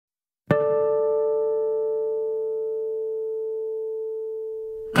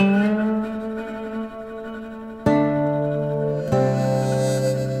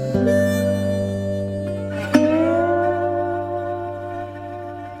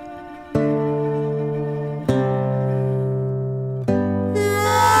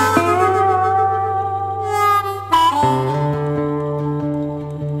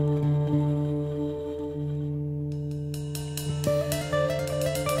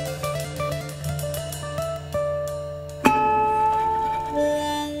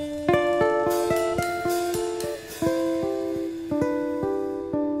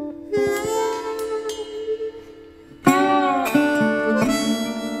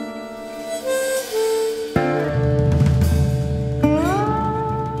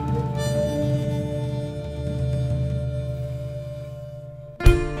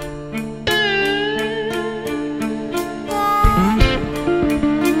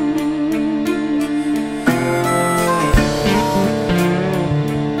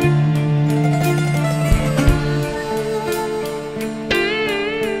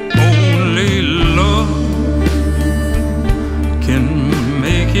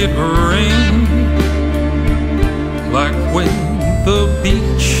make it rain, like when the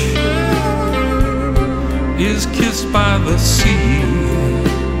beach is kissed by the sea.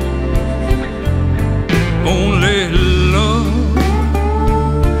 Only love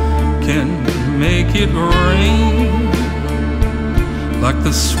can make it rain, like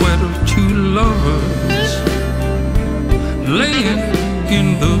the sweat of two lovers laying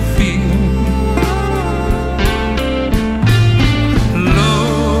in the field.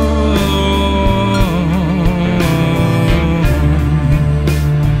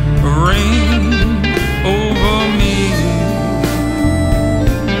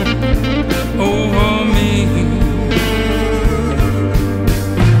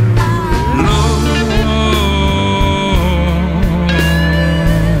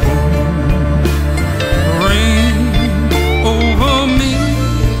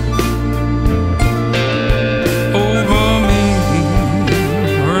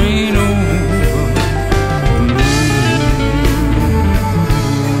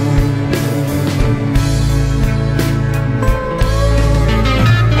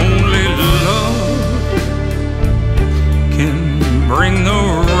 Bring the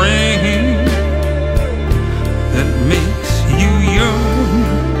rain that makes you yearn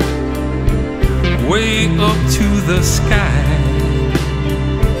way up to the sky.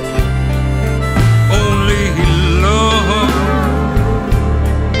 Only love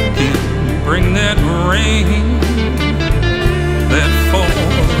can bring that rain that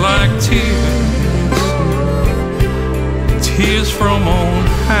falls like tears, tears from on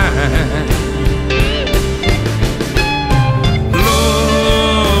high.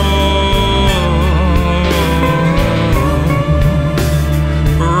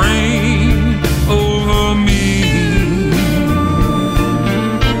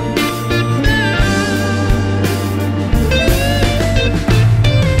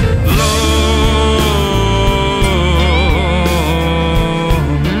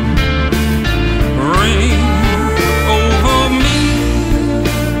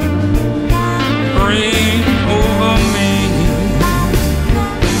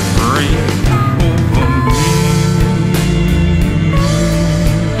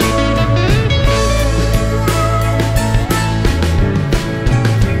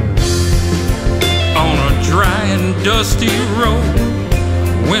 Dusty road,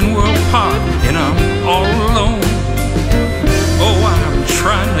 when we're apart and I'm all alone. Oh, I'm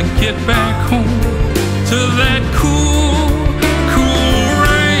trying to get back home to that cool, cool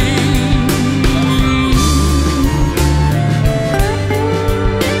rain.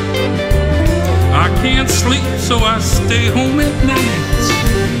 I can't sleep, so I stay home at night.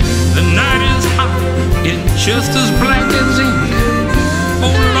 The night is hot, it's just as black as ink.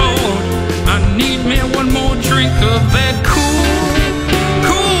 Oh Lord, I need me one more drink of that cool